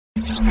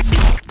What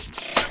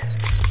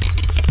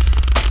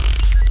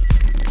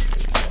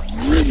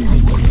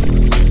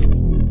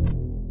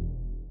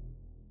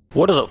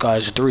is up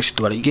guys, it's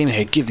Duality Gaming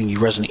here, giving you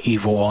Resident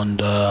Evil on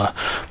the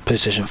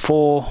PlayStation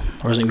 4,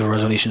 Resident Evil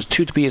Resolutions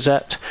 2 to be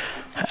exact.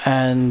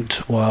 And,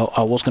 well,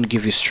 I was going to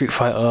give you Street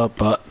Fighter,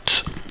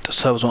 but the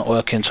servers weren't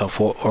working, so I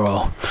thought,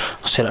 well,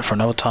 I'll save that for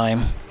another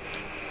time.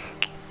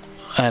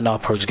 And I'll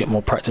probably just get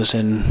more practice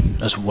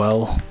in as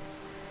well.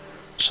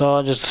 So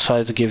I just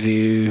decided to give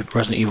you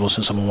Resident Evil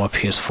since I'm on my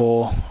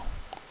PS4.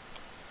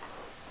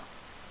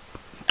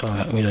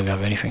 We don't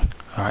have anything.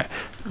 Alright.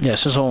 Yeah,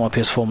 since I'm on my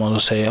PS4, I'm going to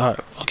say, alright,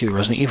 I'll give you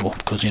Resident Evil.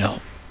 Because, you know,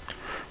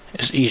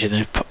 it's easier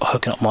than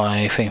hooking up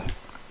my thing.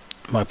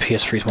 My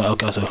PS3 to my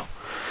Elgato.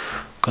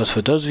 Because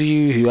for those of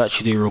you who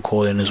actually do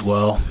recording as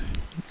well,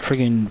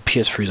 friggin'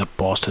 PS3 is a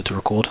bastard to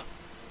record. I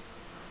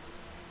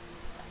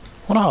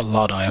wonder how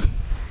loud I am.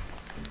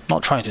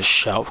 Not trying to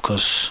shout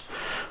because,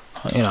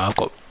 you know, I've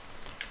got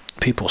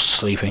people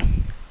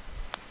sleeping.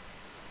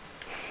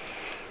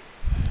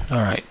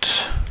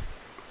 Alright.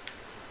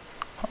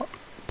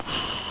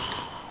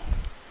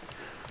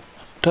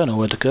 Don't know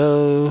where to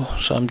go,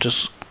 so I'm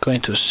just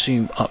going to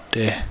assume up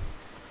there.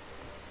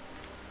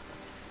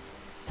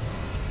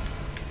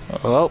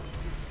 Well,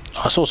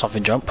 I saw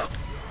something jump.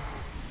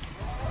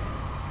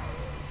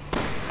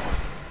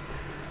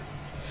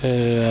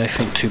 I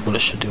think 2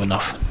 bullets should do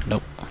enough.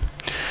 Nope.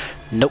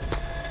 Nope.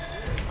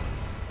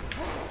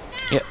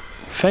 Yep.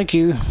 Thank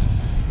you.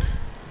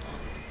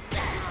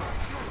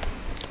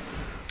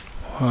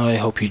 I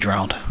hope you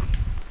drowned.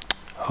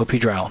 Hope you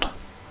drowned.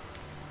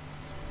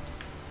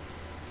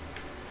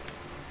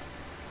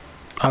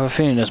 I have a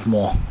feeling there's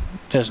more.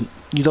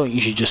 You don't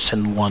usually just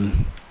send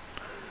one.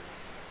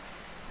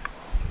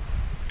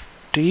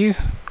 Do you?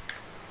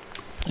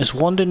 Is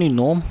one the new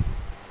norm?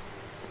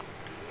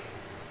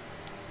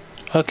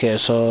 Okay,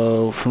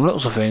 so from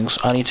looks of things,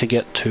 I need to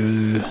get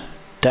to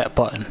that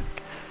button.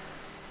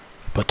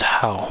 But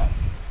how?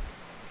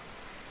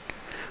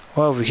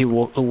 Well, if we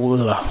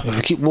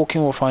keep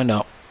walking, we'll find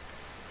out.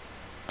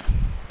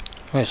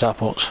 Where's that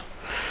box?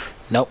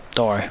 Nope,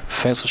 don't worry.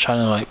 Thanks for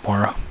shining the light,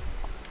 Moira.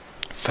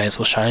 Thanks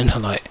for shining the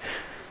light.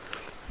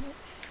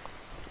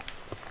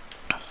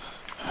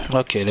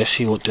 Okay, let's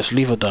see what this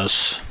lever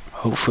does.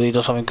 Hopefully it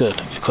does something good.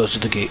 It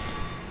closes the gate.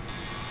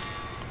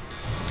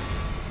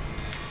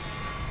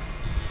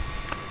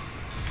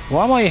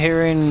 Why am I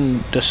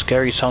hearing the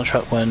scary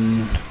soundtrack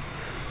when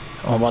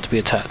I'm about to be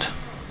attacked?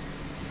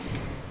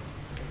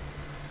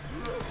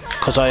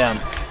 Because I am.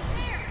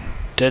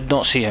 Did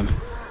not see him.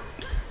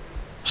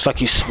 It's like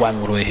he swam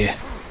all the way here.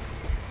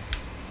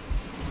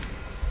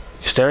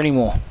 Is there any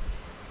more?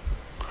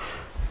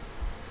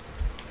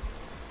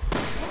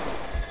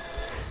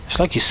 It's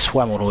like he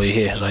swam all the way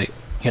here. Like,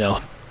 you know,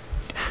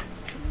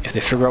 if they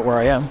figure out where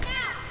I am,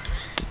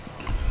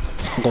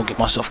 I'm gonna get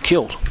myself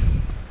killed.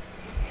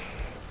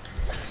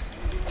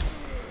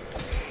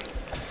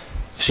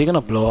 Is he gonna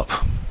blow up?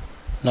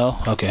 No?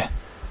 Okay.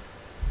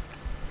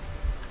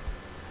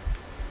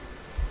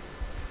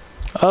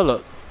 Oh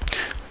look,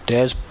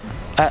 there's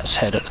At's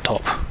head at the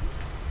top.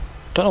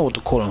 Don't know what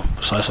to call him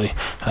precisely.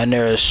 And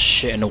there is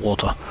shit in the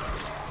water.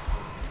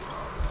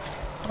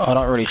 I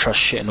don't really trust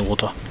shit in the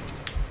water.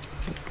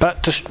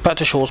 Back to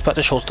shores. Back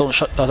to shores.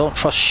 I don't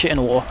trust shit in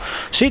the water.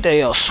 See,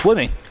 they are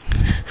swimming.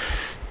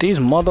 These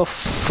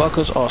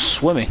motherfuckers are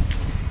swimming.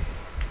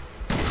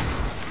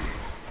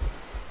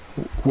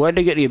 Where'd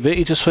they get the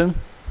ability to swim?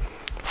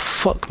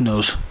 Fuck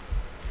knows.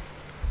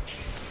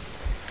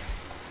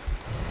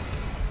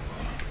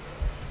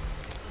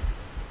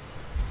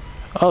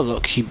 Oh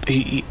look, he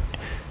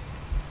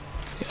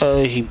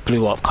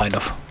blew up kind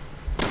of.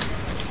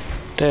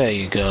 There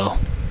you go.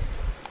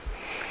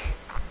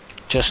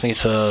 Just need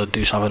to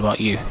do something about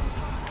you.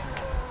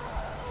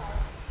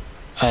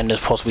 And there's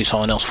possibly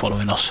someone else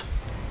following us.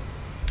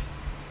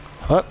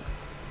 What?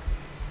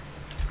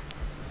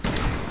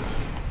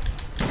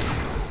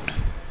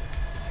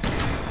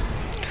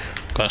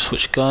 Gotta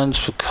switch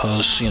guns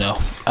because, you know,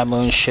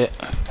 ammo and shit.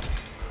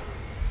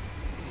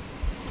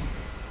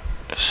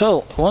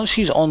 So, once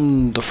he's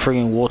on the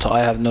frigging water, I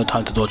have no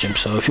time to dodge him.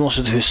 So if he wants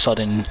to do his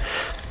sudden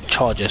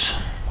charges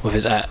with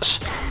his axe,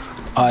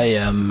 I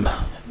am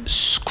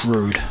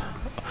screwed.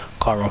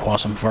 Can't run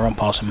past him. If I run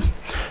past him,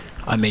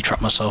 I may trap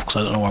myself because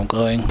I don't know where I'm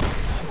going.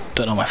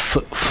 Don't know my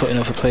footing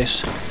of the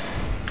place.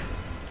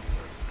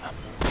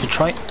 You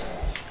try.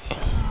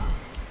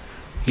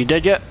 You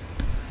dead yet?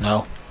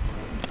 No.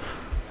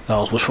 That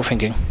was wishful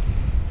thinking.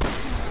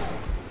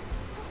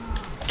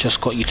 Just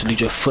got you to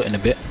lose your footing a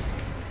bit.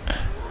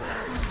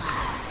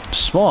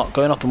 Smart,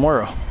 going after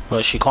Moira,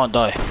 but she can't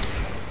die.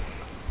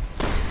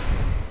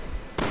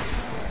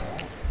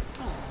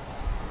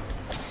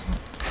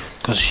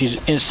 Because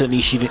she's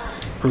instantly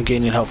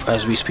regaining health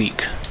as we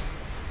speak.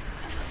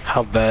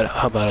 How bad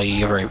are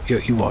you?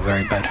 You are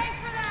very bad.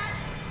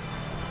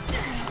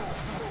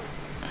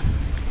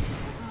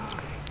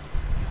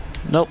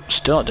 Nope,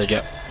 still not dead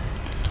yet.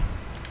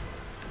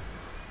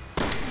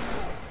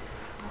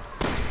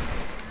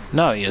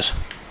 No, he is.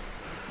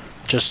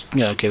 Just, you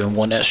know, give him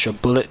one extra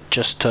bullet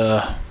just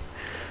to,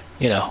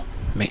 you know,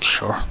 make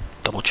sure,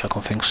 double check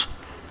on things.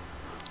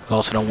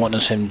 Also don't want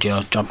him, you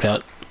know, jumping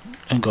out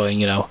and going,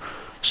 you know,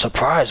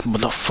 surprise,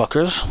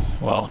 motherfuckers.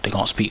 Well, they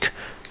can't speak.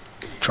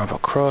 Jump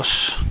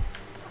across.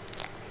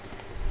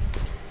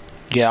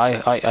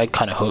 Yeah, I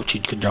kind of hoped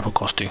you could jump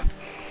across too.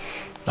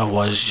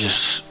 Otherwise,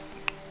 just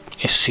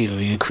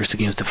exceedingly increase the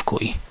game's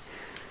difficulty.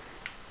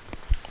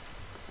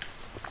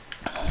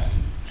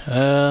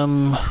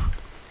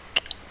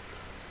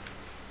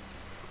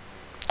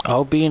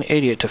 I'll be an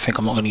idiot to think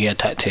I'm not going to get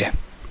attacked here,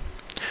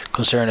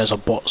 considering there's a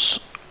boss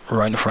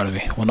right in front of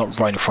me. Well, not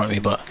right in front of me,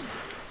 but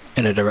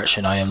in the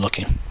direction I am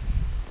looking.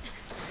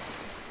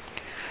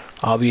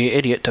 I'll be an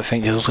idiot to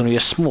think it was going to be a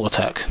small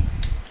attack.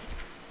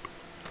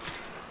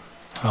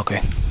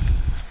 Okay,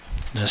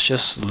 let's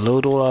just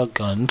load all our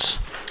guns.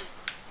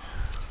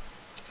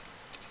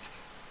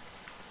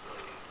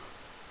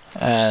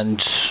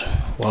 And,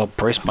 well,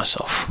 brace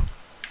myself.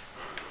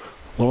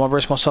 What am I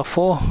bracing myself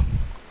for?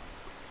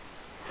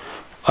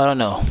 I don't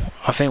know.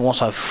 I think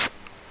once I've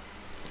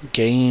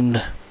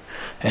gained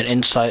an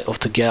insight of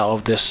to get out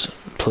of this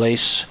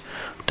place,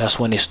 that's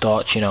when they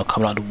start, you know,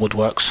 coming out of the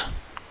woodworks.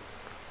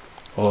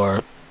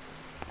 Or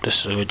the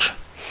sewage.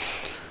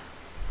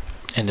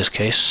 In this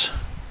case.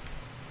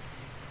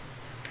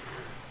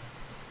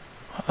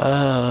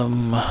 I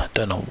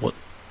don't know what...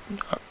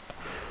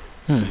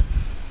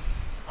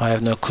 I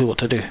have no clue what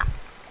to do.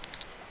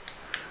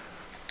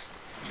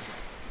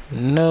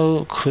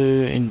 No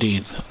clue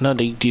indeed. No,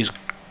 these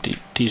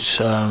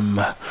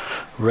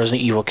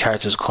Resident Evil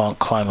characters can't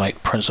climb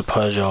like Prince of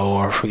Persia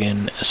or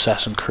friggin'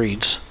 Assassin's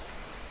Creeds.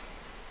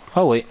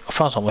 Oh wait, I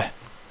found somewhere.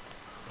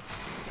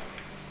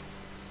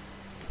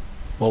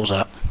 What was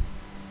that?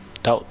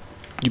 That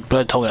you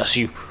better tell me that's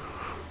you.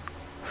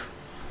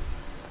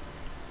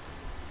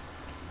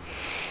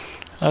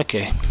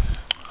 Okay,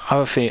 I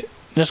have a fear.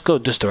 Let's go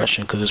this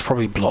direction because it's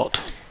probably blocked.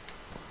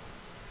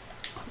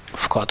 I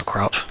forgot to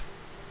crouch.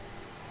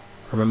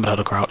 Remember how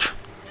to crouch.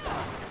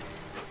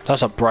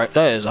 That's a bright.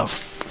 That is a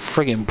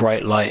friggin'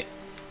 bright light.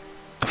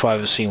 If I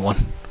ever seen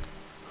one.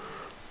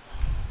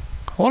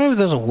 I wonder if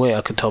there's a way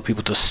I could tell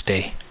people to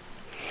stay.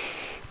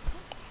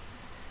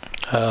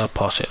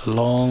 Pass it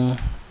along.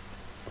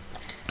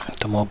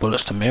 The more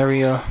bullets, the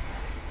merrier.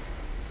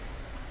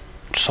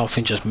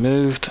 Something just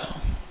moved.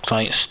 So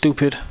I ain't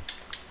stupid.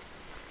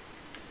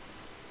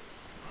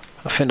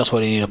 I think that's why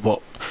they need a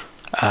bot.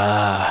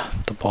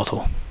 The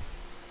bottle.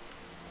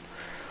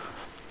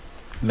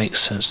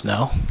 Makes sense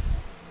now.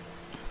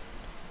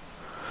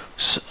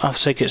 So I've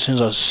taken it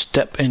since I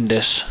step in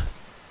this.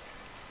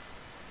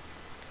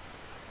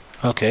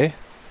 Okay,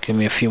 give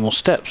me a few more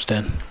steps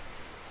then.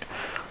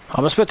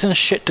 I'm expecting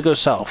shit to go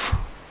south.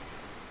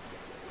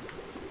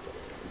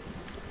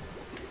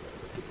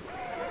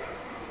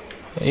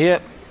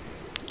 Yep,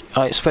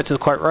 I expected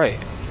quite right.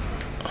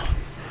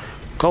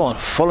 Go on,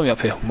 follow me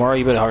up here. Mara,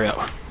 you better hurry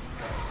up.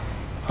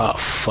 Oh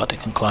fuck, they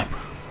can climb.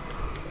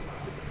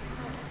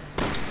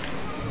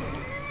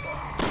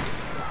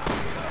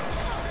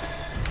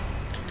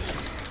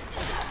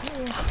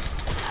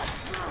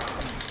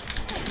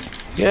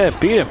 Yeah,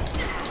 beat him.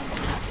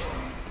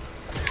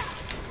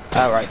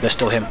 Alright, there's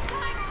still him.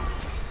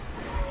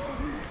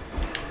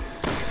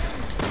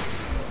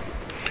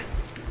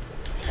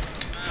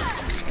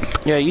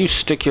 Yeah, you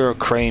stick your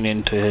crane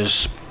into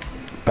his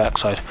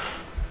backside.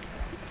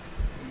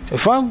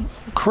 If I'm,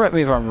 correct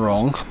me if I'm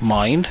wrong,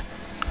 mind,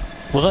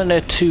 wasn't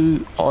there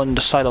two on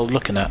the side I was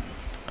looking at?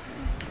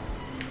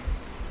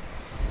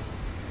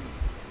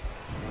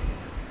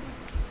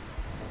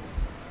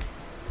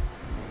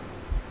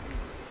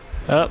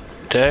 Oh,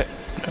 there.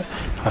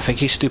 I think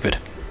he's stupid.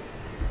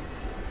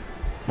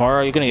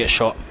 Mara, you're gonna get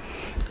shot.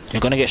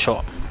 You're gonna get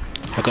shot.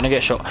 You're gonna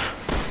get shot.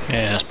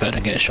 Yeah, that's better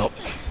than getting shot.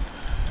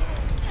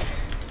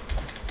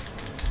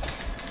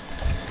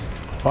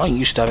 Why aren't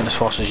you stabbing as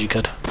fast as you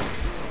could?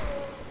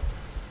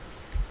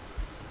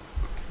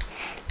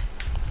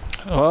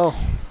 Well,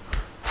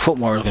 thought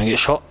Mara was gonna get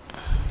shot.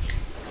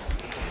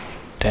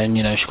 Then,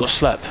 you know, she got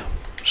slapped.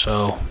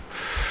 So,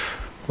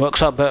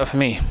 works out better for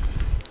me.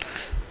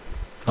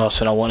 Last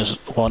thing I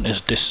want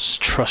is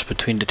distrust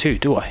between the two,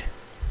 do I?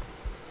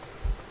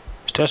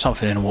 Is there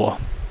something in the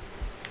water?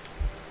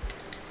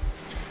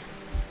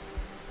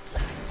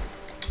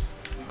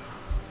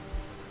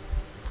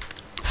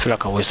 I feel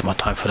like I wasted my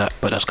time for that,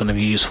 but that's going to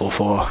be useful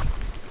for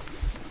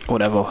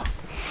whatever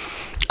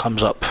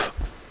comes up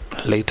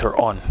later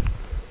on.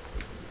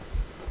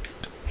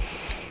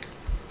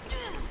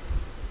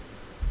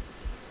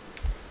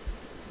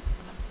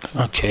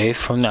 Okay,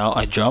 from now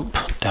I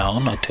jump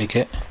down, I take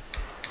it.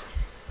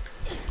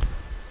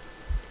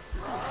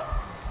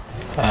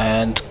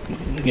 And,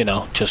 you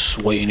know, just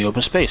wait in the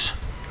open space.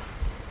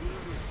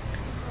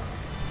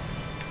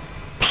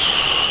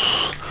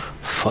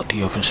 Fuck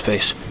the open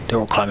space. They're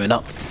all climbing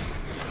up.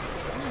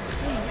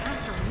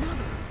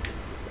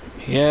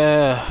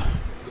 Yeah.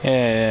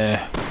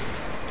 Yeah.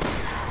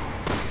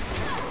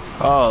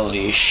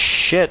 Holy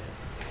shit.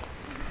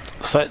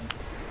 It's like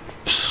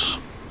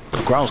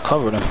the ground's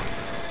covering them.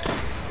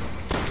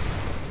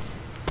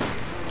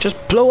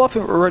 Just blow up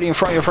already in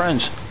front of your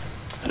friends.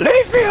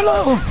 Leave me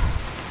alone!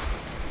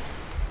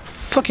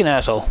 Fucking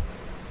asshole.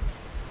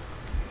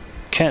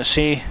 Can't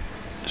see.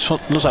 It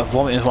looks like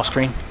vomit in my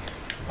screen.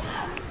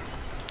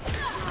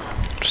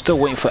 Still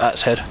waiting for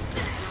At's head.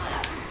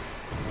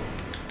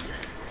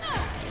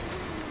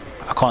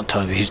 I can't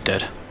tell if he's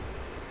dead.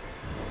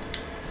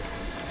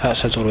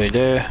 At's head's all the way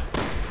there.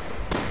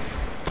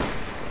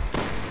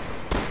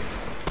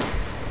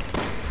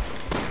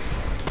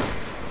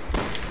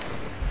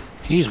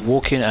 He's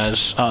walking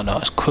as, I don't know,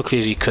 as quickly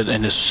as he could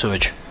in this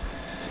sewage.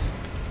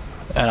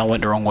 And I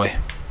went the wrong way.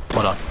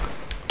 Well done.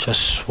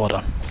 Just well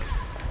done.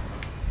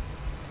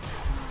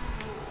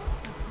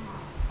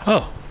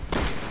 Oh.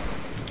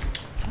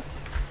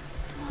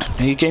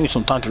 He gave me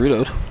some time to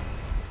reload.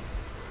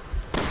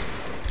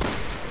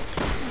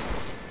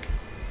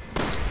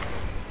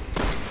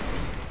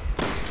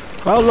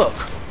 Oh look!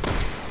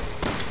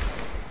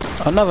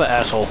 Another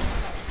asshole.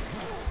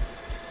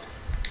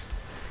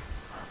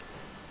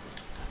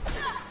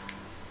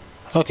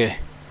 Okay.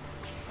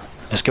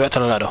 Let's get back to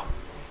the ladder.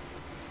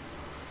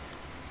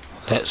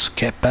 Let's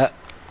get back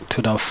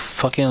to the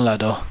fucking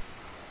ladder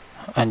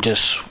and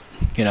just,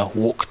 you know,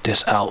 walk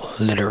this out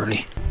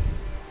literally.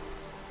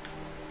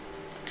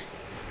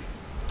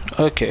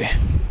 Okay.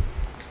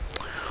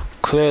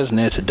 Claire's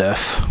near to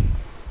death.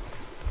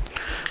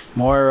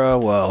 Moira,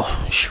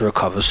 well, she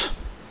recovers.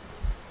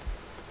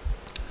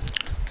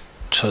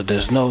 So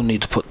there's no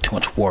need to put too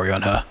much worry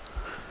on her.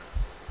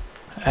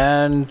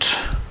 And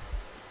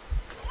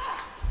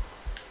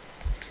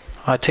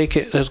I take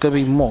it there's gonna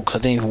be more because I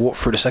didn't even walk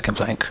through the second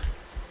plank.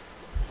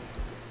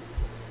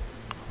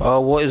 Oh,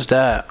 what is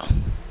that?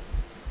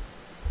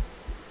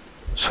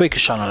 Sweet can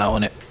shine a light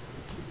on it.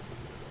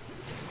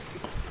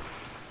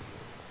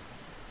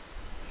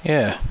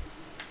 Yeah.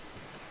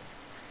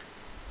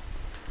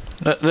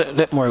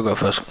 Let Moira go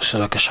first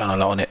so I can shine a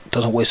light on it.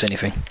 Doesn't waste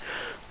anything.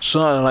 So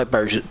not like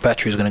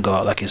battery is gonna go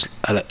out like it's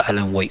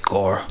Alan Wake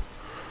or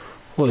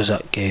what is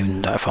that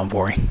game that I found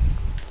boring?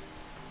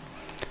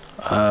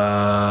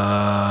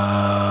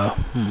 I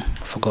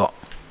forgot.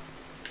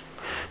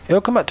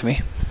 It'll come back to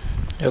me.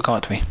 It'll come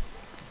back to me.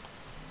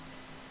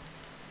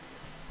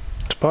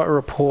 Spot a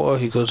reporter.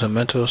 He goes to a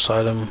mental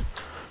asylum.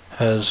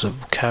 Has a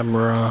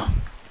camera.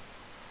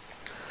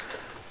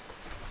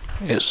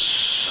 It's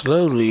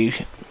slowly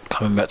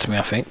coming back to me,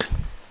 I think.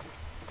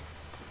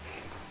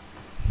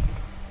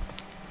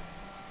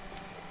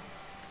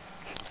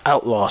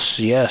 Outlast,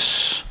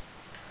 yes.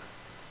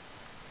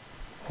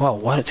 Wow,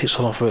 why did it take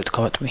so long for it to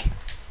come back to me?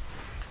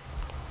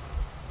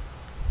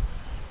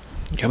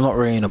 Yeah, I'm not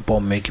really in a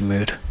bomb making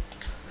mood.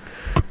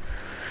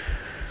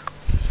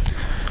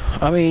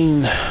 I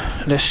mean,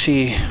 let's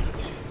see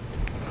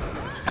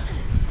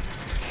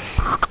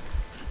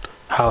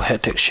how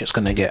hectic shit's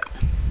gonna get.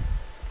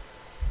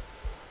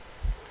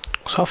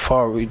 So how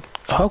far are we?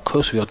 How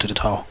close are we are to the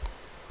tower?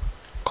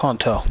 Can't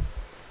tell.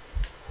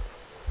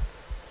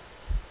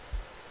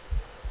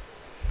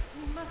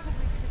 We must have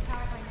reached the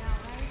tower by now,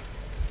 right?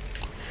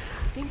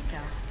 I think so.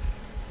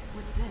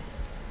 What's this?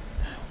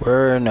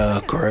 We're in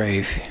a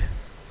grave.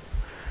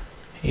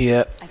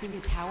 Yep. I think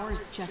the tower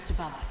is just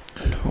above us.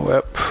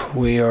 Yep,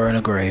 we are in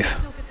a grave.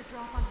 Still get the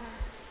drop on her.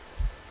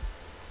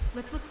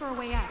 Let's look for a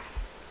way out.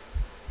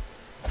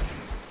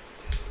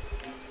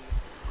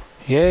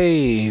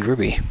 Yay,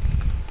 Ruby.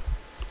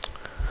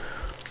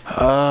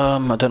 I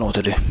don't know what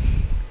to do.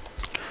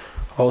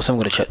 Also, I'm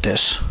gonna check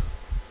this.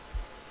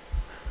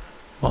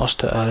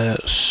 Master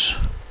edits.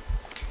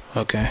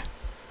 Okay.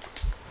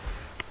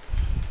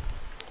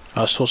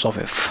 I saw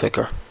something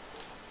flicker.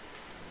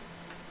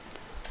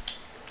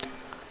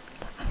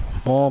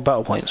 More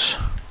battle points.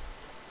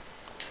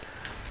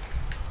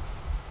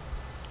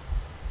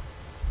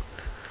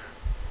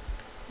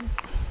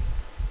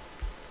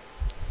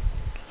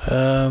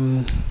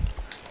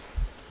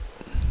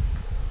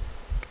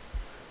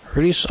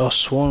 Release our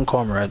sworn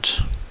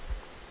comrades.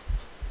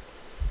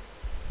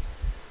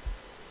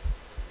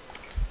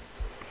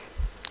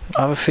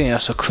 I have a feeling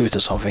that's a clue to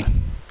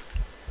something.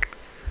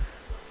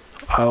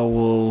 I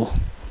will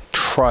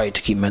try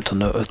to keep mental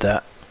note of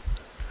that.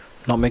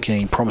 Not making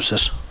any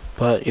promises,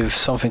 but if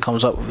something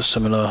comes up with a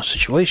similar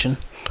situation,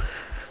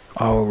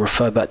 I'll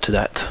refer back to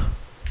that.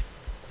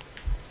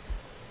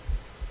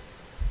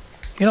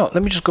 You know,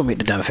 let me just go meet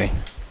the damn thing.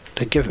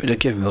 They give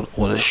me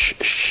all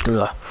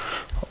the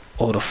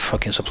all the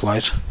fucking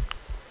supplies.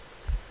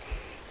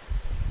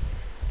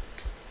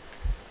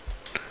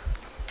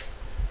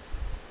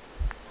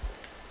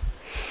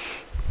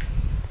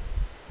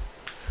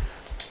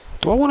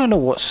 Do I want to know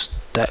what's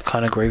that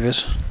kind of grave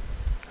is?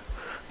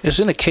 It's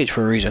in a cage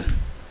for a reason.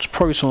 It's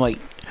probably some like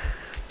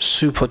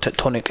super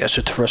tectonic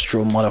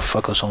extraterrestrial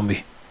motherfucker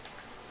zombie.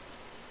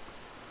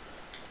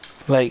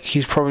 Like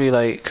he's probably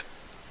like,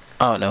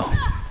 I don't know.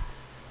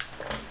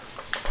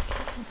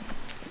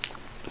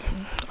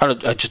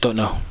 I just don't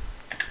know.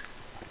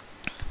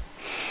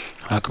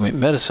 I can make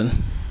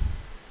medicine.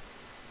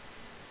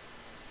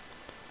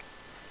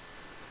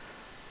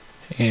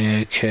 Yeah,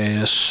 okay,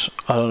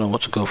 I don't know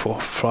what to go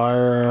for.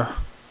 Flyer.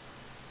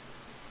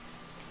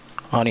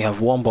 I only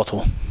have one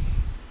bottle.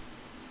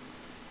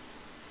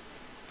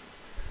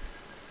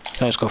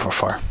 Let's go for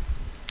fire.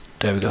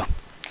 There we go.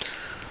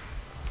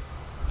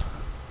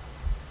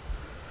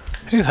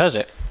 Who has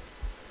it?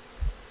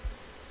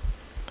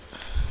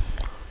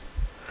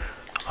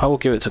 I will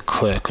give it to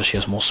Claire because she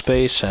has more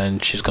space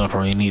and she's gonna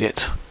probably need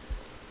it.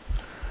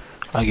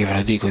 I give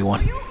her a decoy one.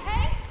 Are you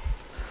okay?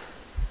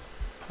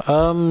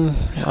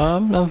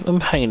 I'm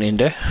hanging in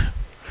there.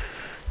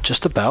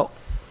 Just about.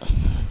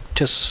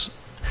 Just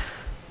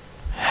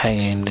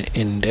hanging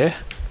in there.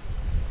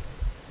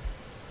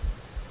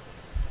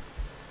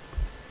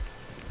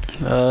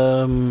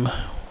 I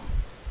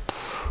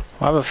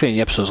have a feeling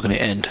the episode's going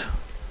to end,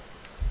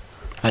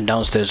 and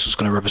downstairs is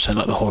going to represent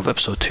like the whole of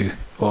episode 2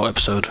 or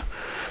episode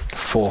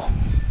 4.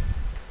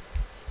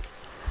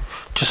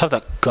 Just have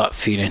that gut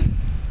feeling.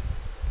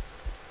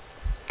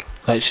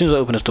 Like as soon as I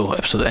open this door,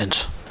 episode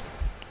ends,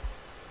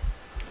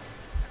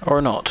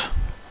 or not.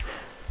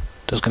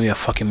 There's going to be a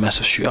fucking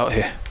massive shootout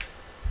here.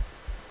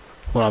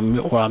 What I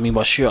mean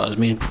by shootout is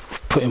mean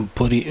putting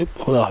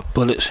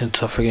bullets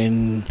into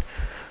friggin'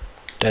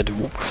 dead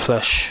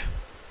flesh.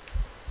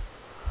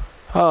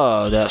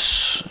 Oh,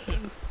 that's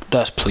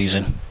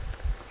pleasing.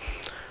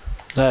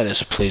 That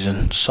is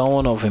pleasing.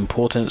 Someone of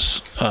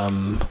importance.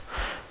 You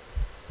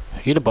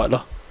the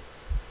butler?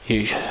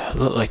 You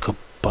look like a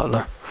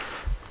butler.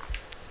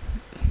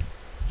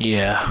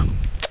 Yeah.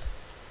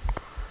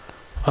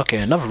 Okay,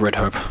 another red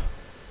herb.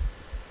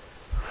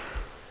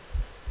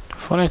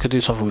 If only I could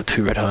do something with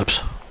 2 red herbs.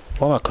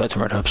 Why am I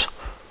collecting red herbs?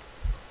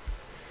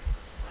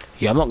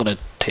 Yeah, I'm not gonna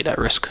take that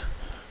risk.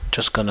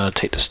 Just gonna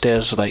take the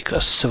stairs like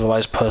a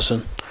civilized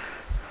person.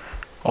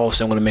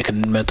 Obviously, I'm gonna make a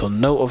mental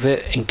note of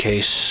it in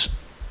case,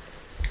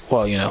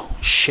 well, you know,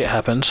 shit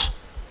happens.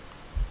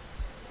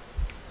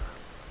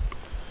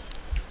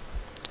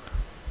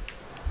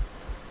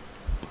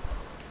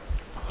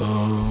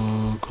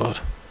 Oh god.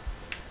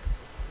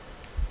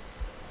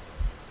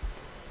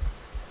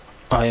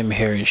 I am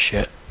hearing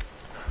shit.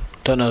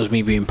 Don't know if it's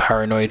me being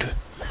paranoid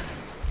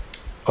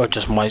or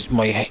just my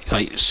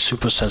like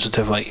super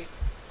sensitive, like,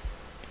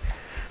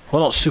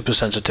 well, not super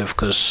sensitive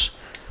because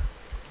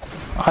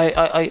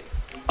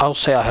I'll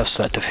say I have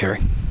selective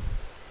hearing.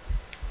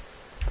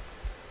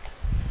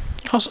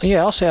 I'll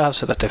say I have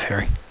selective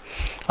hearing.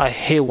 I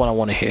hear what I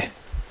want to hear.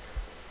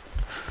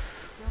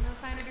 Still no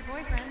sign of your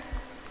boyfriend.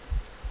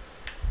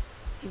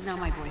 He's not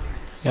my boyfriend.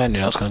 Yeah, I knew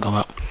that was gonna come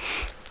out.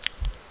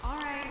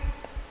 Alright.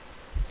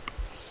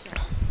 Shit.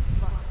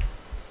 Look,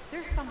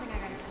 there's something I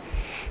gotta tell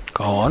you.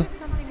 Go on. There was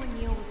something when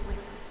Neil was with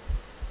us.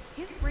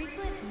 His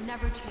bracelet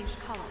never changed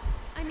color.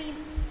 I mean,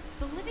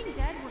 the living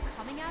dead were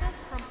coming at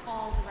us from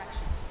all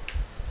directions.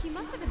 He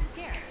must have been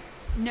scared.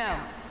 No.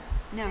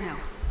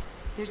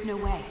 There's no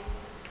way.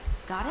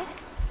 Got it?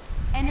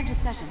 End of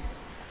discussion.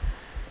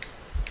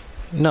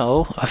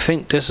 No, I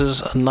think this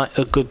is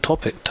a good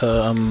topic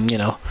to you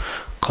know,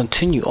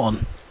 continue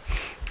on.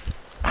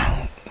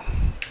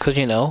 Because,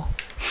 you know,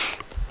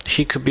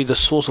 he could be the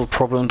source of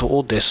problem to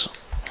all this.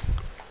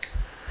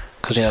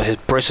 Because, you know, his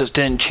bracelets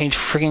didn't change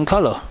freaking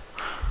color.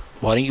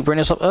 Why didn't you bring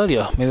this up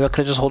earlier? Maybe I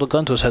could just hold a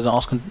gun to his head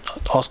and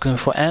ask him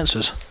for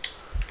answers.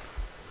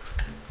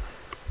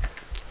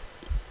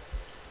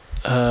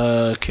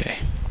 Okay.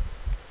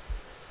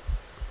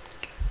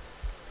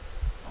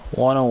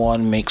 1 and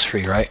 1 makes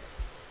 3, right?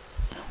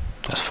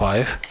 That's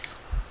 5.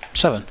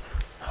 7.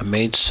 I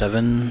made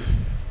 7.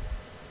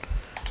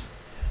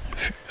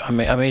 I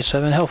made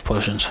 7 health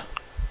potions.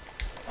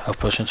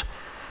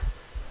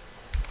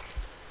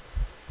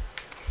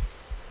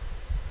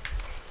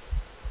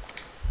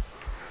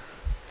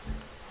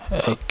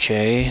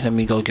 Okay, let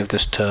me go give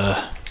this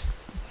to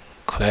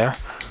Claire.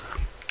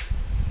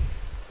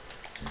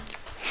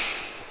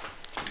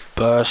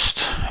 Burst,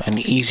 an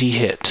easy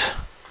hit.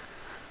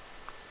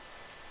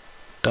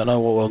 Don't know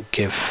what we'll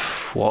give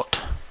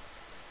what.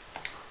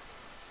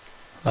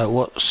 Like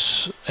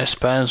what's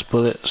expands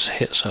bullets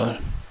hit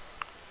zone.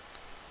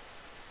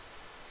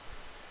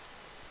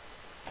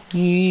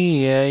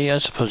 Yeah, I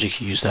suppose you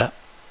could use that.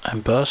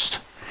 And burst.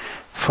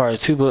 Fire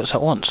 2 bullets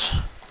at once.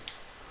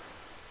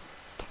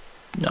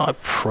 No,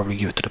 I'd probably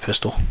give it to the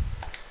pistol.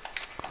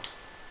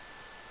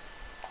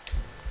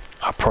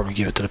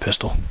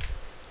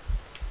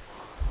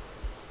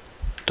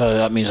 Though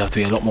that means I have to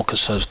be a lot more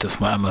conservative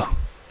with my ammo.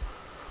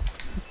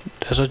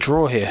 There's a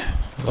drawer here.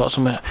 I've got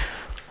some.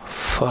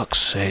 Fuck's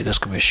sake, there's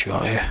gonna be a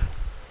shootout here.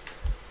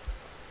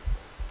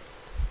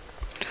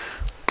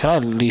 Can I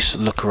at least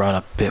look around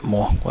a bit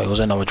more? Wait, was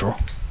there another drawer?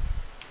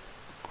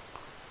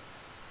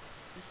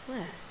 This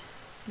list.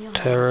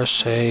 Terror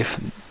safe.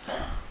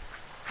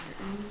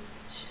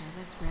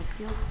 Chavez,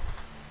 Redfield.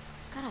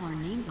 It's got all our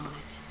names on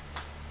it.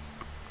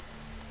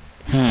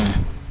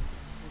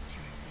 This whole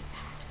terror safe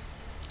hat.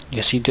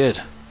 Yes, he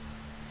did.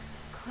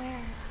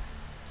 Claire,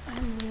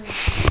 I'm really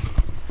sorry.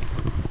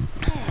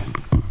 Hey,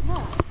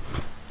 no.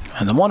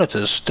 And the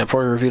monitors, they're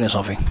probably revealing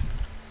something.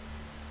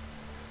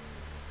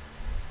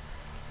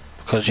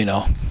 Because, you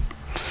know,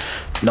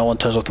 no one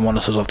turns off the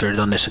monitors after they've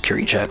done their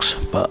security checks,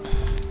 but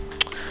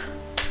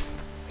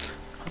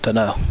I don't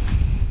know.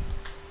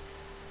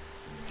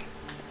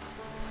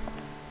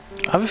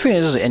 I have a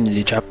feeling this is the end of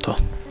the chapter.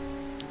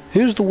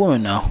 Who's the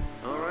woman now?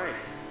 Alright,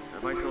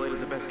 I've isolated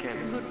the best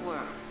candidate. Good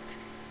work.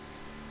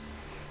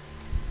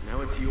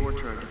 Now it's your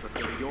turn to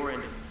fulfill your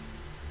end.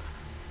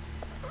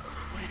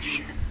 What did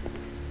you...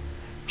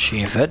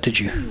 She infected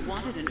you. You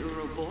wanted an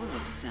Ouroboros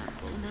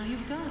sample, now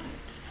you've got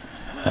it.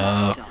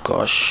 Oh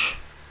gosh.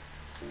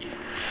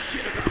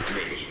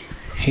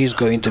 He's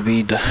going to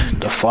be the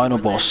final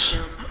boss.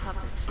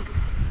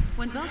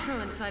 When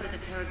Velcro incited the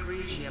Terra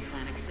Grigia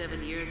panic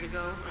 7 years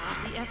ago,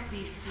 the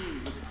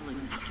FBC was pulling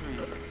the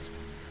strings.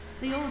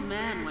 The old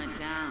man went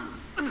down,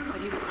 but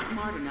he was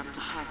smart enough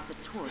to pass the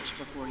torch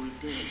before he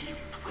did. You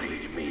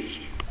played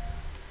me.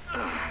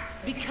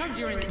 Because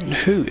you're in the...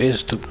 Who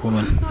is the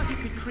woman? thought you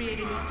could create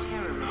a new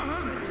terrorist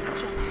threat to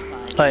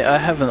justify... Like, I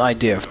have an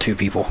idea of two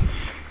people.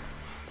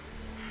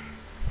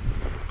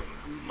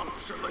 A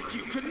monster like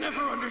you could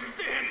never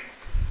understand.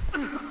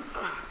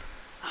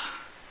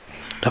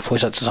 That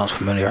voice actor sounds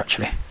familiar,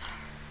 actually.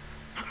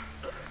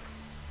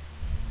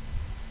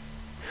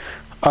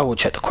 I will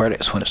check the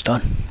credits when it's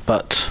done,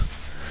 but...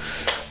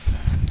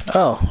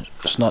 Oh,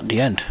 it's not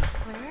the end.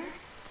 Claire?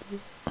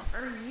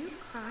 Are you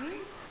crying?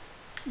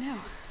 No.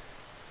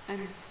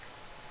 I'm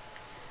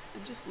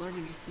just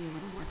learning to see a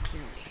little more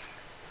clearly.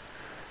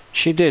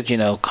 She did, you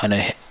know, kind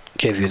of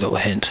give you a little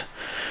hint.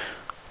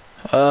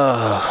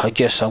 I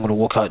guess I'm gonna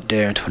walk out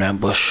there into an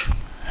ambush.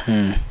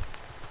 You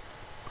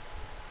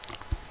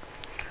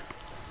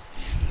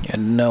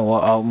know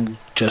what, I'm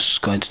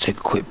just going to take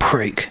a quick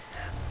break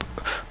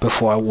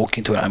before I walk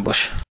into an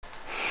ambush.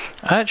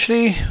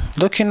 Actually,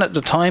 looking at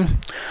the time,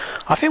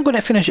 I think I'm going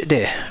to finish it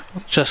there.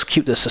 Just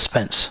keep the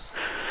suspense.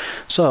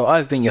 So,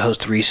 I've been your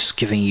host Reese,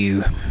 giving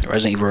you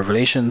Resident Evil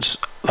Revelations.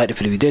 Like the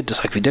video if you did,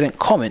 dislike if you didn't,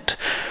 comment.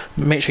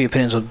 Make sure your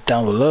opinions are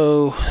down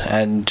below,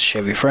 and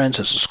share with your friends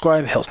and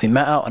subscribe. It helps me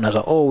out, and as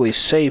I always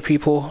say,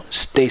 people,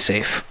 stay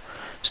safe.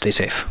 Stay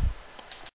safe.